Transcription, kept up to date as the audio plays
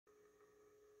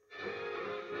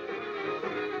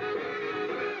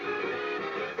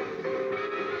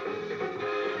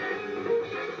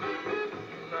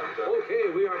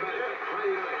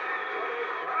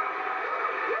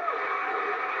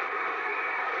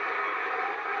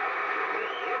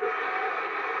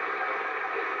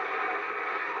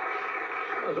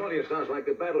Well, it sounds like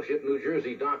the battleship New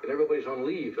Jersey docked and everybody's on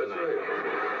leave tonight. That's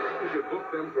right. You should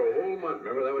book them for a whole month.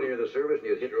 Remember that when you were in the service and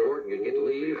you'd hit port and you'd get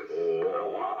leave?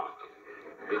 Oh, wow.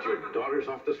 Get your daughters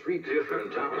off the street if you're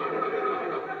in town.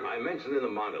 I mentioned in the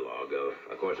monologue,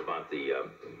 of course, about the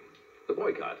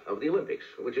boycott of the Olympics,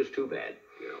 which is too bad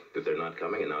that they're not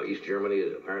coming. And now East Germany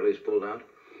apparently has pulled out.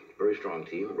 Very strong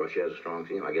team. Russia has a strong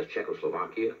team. I guess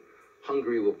Czechoslovakia.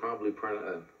 Hungary will probably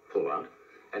pull out.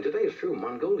 And today is true.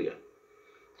 Mongolia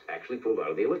actually pulled out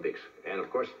of the Olympics. And, of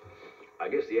course, I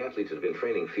guess the athletes that have been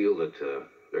training feel that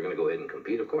they're going to go ahead and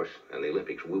compete, of course, and the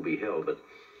Olympics will be held. But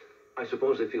I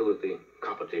suppose they feel that the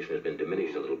competition has been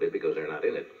diminished a little bit because they're not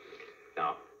in it.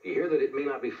 Now, you hear that it may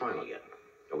not be final yet.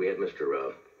 We had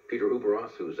Mr. Peter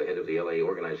Uberoth, who's the head of the LA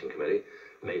organizing committee,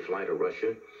 may fly to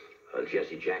Russia.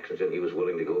 Jesse Jackson said he was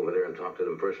willing to go over there and talk to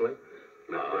them personally.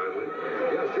 Bradley?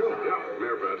 Yeah, sure. Yeah,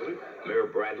 Mayor Bradley. Mayor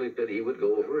Bradley said he would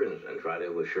go over and try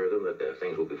to assure them that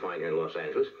things will be fine here in Los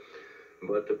Angeles.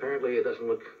 But apparently it doesn't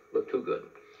look too good.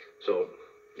 So,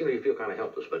 you feel kind of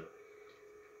helpless, but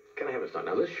can I have it done?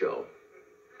 Now, this show,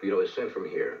 is sent from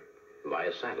here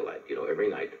via satellite, every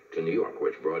night to New York,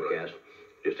 where it's broadcast.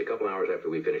 Just a couple hours after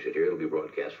we finish it here, it'll be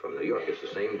broadcast from New York. It's the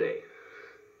same day.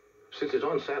 Since it's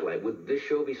on satellite, would this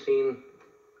show be seen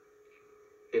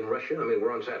in Russia? I mean,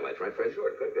 we're on satellites, right, Fred? Sure,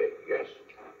 it could be, yes.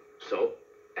 So,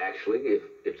 actually, if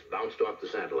it's bounced off the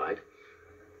satellite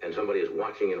and somebody is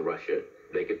watching in Russia,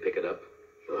 they could pick it up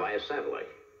via satellite.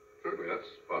 Certainly, that's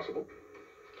possible.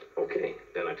 Okay,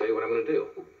 then I tell you what I'm going to do.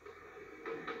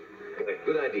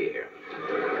 Good idea here.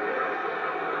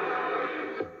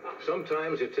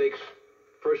 Sometimes it takes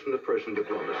person-to-person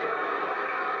diplomacy.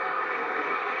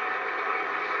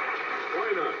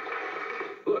 Why not?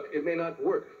 Look, it may not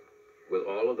work with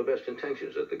all of the best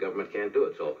intentions that the government can't do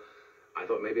it. So I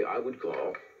thought maybe I would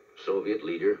call Soviet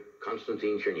leader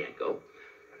Konstantin Chernenko,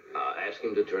 ask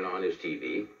him to turn on his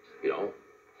TV,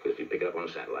 because you pick it up on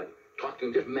a satellite, talk to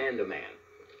him just man to man.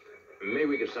 Maybe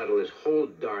we could settle this whole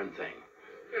darn thing.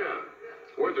 Yeah,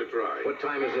 worth a try. What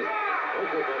time is it?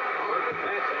 Okay,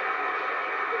 that's it.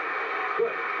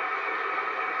 Good.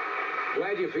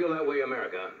 Glad you feel that way,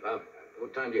 America.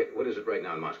 What is it right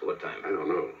now in Moscow? What time? I don't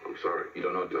know. I'm sorry. You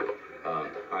don't know, do you?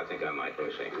 I think I might. Let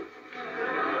me see.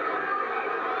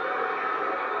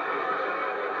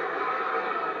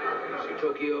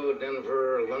 Tokyo,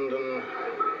 Denver, London.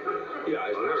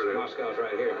 Yeah, Moscow's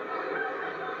right here.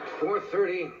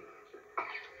 4:30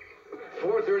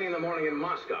 in the morning in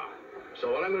Moscow.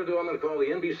 So what I'm going to do, I'm going to call the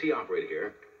NBC operator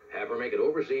here, have her make an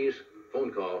overseas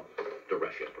phone call to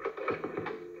Russia.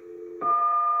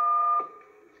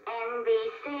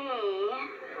 NBC.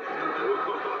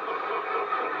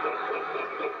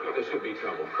 This could be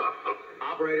trouble.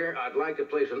 Operator, I'd like to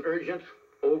place an urgent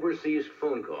overseas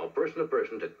phone call, person to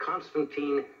person, to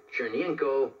Konstantin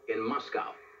Chernenko in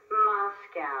Moscow.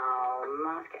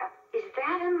 Moscow. Is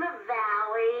that in the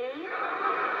valley?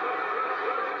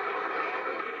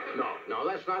 No,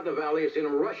 that's not the valley. It's in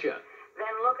Russia.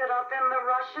 Then look it up in the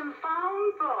Russian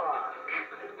phone book.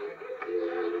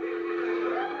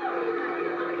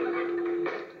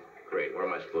 Great. Where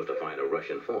am I supposed to find a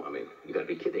Russian phone? I mean, you got to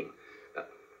be kidding.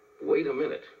 Wait a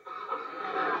minute.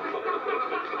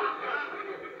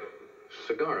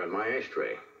 Cigar in my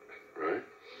ashtray. Right.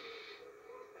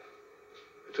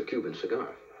 It's a Cuban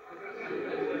cigar.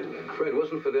 Fred,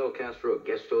 wasn't Fidel Castro a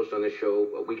guest host on this show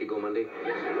a week ago Monday?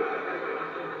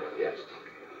 Yes.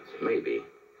 Maybe.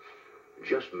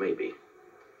 Just maybe.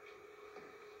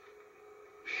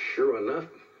 Sure enough,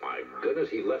 my goodness,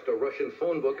 he left a Russian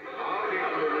phone book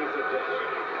underneath the desk.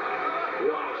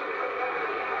 Wow.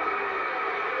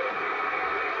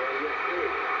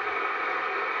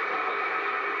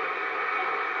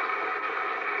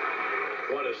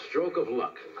 What a stroke of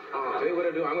luck. I'll tell you what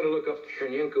I do. I'm going to look up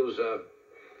Chernenko's,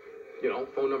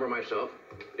 phone number myself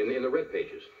in the red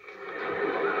pages.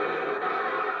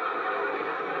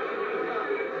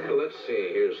 Let's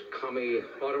see. Here's Kami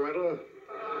Auto Rental,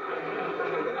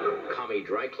 Kami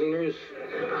Dry Cleaners,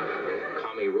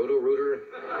 Kami Roto-Rooter,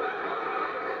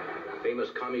 famous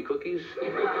Kami Cookies.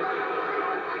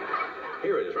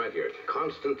 Here it is right here.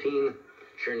 Konstantin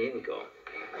Chernenko.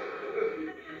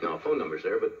 Now, phone number's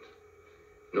there, but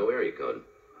no area code.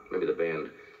 Maybe the band.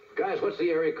 Guys, what's the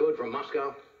area code from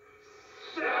Moscow?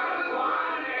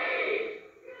 718.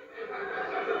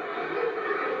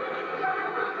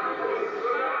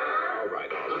 All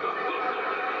right.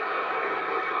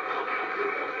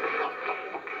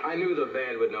 I knew the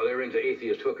band would know. They're into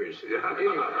atheist hookers. Yeah.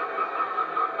 Anyway.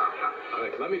 All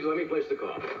right, let me place the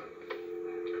call.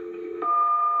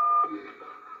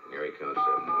 Area code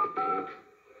 718.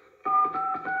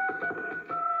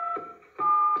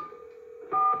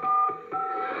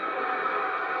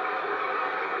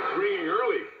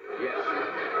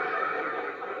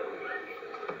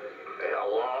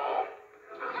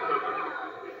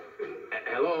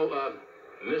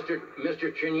 Mr.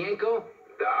 Chernenko?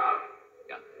 Da.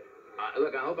 Yeah.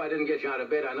 Look, I hope I didn't get you out of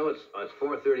bed. I know it's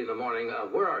 4:30 in the morning.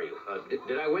 Where are you?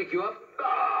 Did I wake you up?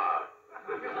 Da.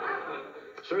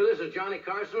 Sir, this is Johnny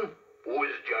Carson. Who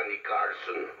is Johnny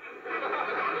Carson?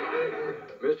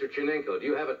 Mr. Chernenko, do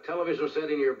you have a television set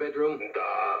in your bedroom?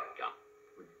 Da. Yeah.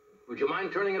 Would you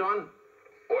mind turning it on?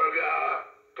 Olga,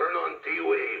 turn on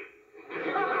TV.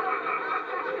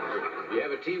 You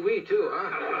have a TV too, huh?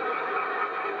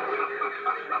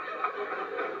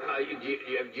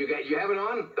 You have it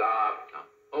on? Da.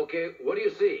 Okay, what do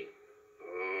you see?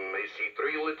 I see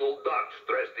three little ducks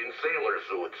dressed in sailor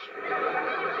suits.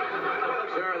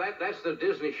 Sir, that's the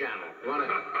Disney Channel. You want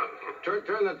to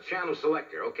turn the channel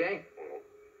selector, okay?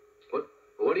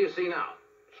 What do you see now?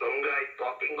 Some guy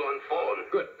talking on phone.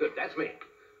 Good, that's me.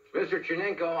 Mr.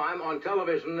 Chernenko, I'm on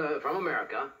television from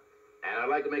America, and I'd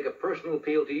like to make a personal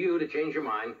appeal to you to change your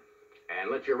mind and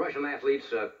let your Russian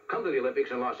athletes come to the Olympics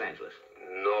in Los Angeles.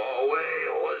 No way,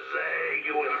 Jose,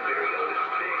 you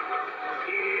imperialistic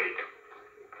pig.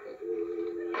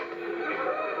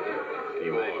 Can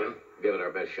you imagine? Give it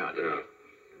our best shot, didn't you?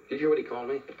 Did you hear what he called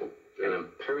me? An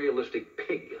imperialistic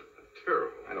pig.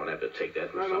 Terrible. I don't have to take that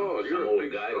from Not at some all. You're a old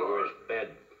big guy star. who wears bad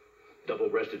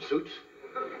double-breasted suits.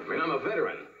 I mean, I'm a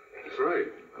veteran. That's right.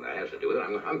 And that has to do with it.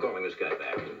 I'm calling this guy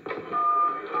back.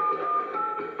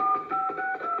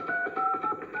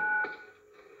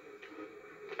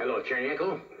 Hello,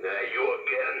 Chernenko. You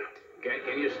again.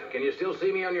 Can you still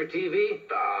see me on your TV?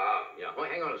 Da. Yeah. Well,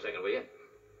 hang on a second, will you?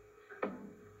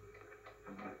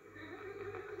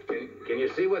 Can you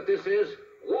see what this is?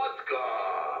 Vodka.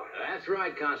 That's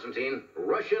right, Konstantin.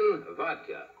 Russian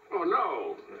vodka. Oh,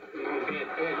 no. It.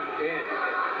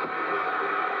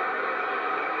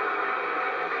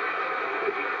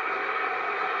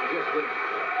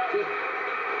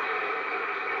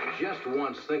 Just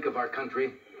once think of our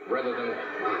country rather than...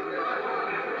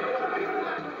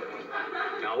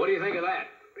 Now, what do you think of that?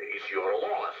 It's your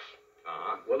loss.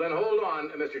 Uh-huh. Well, then hold on,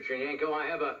 Mr. Chernenko. I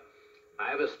have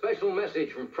a special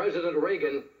message from President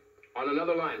Reagan on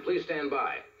another line. Please stand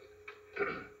by.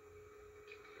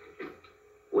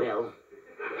 Well,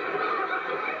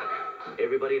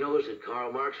 everybody knows that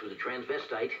Karl Marx was a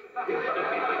transvestite. That's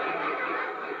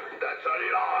a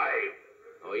lie.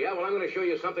 Oh, yeah? Well, I'm going to show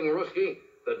you something, Ruski,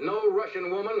 that no Russian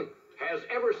woman has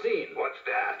ever seen. What's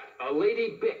that? A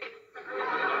lady Bick.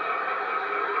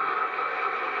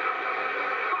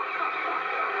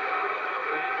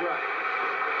 That's right.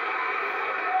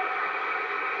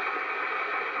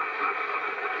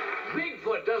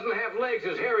 Bigfoot doesn't have legs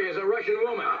as hairy as a Russian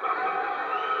woman. Our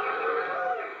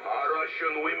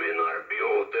Russian women are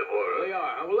beautiful. They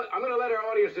are. Well, I'm going to let our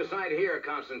audience decide here,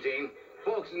 Konstantin.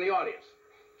 Folks in the audience,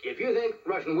 if you think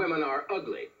Russian women are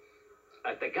ugly,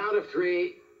 at the count of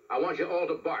 3, I want you all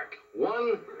to bark.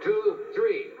 1, 2,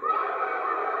 3.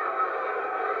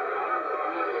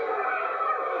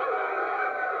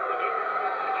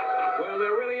 Well,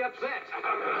 they're really upset.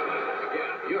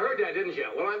 Yeah, you heard that, didn't you?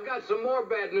 Well, I've got some more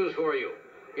bad news for you.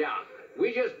 Yeah,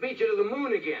 we just beat you to the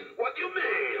moon again. What do you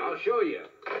mean? I'll show you.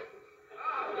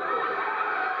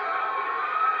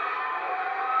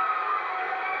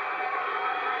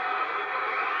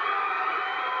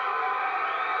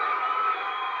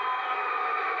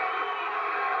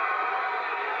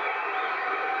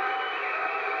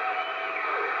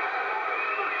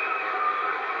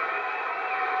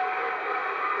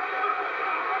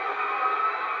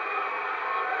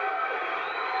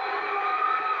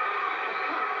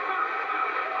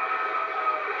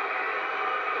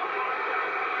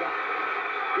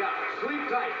 Sleep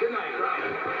tight. Good night, Ron.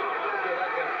 Okay,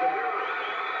 that's it.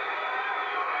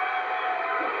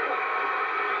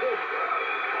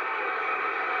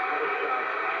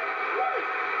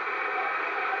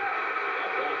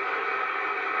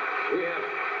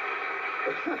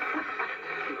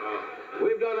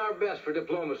 We've done our best for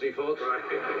diplomacy, folks.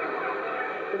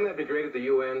 Wouldn't that be great at the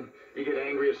UN? You get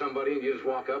angry at somebody and you just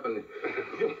walk up and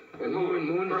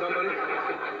moon somebody.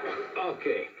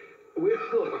 Okay.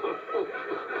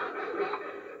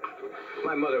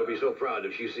 My mother will be so proud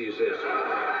if she sees this.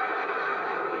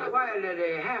 Why did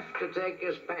he have to take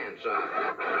his pants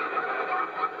off?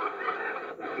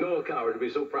 Noel Coward will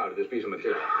be so proud of this piece of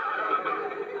material.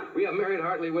 We have Marion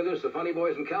Hartley with us, the Funny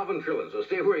Boys, and Calvin Trillin. So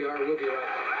stay where you are. We'll be right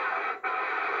back.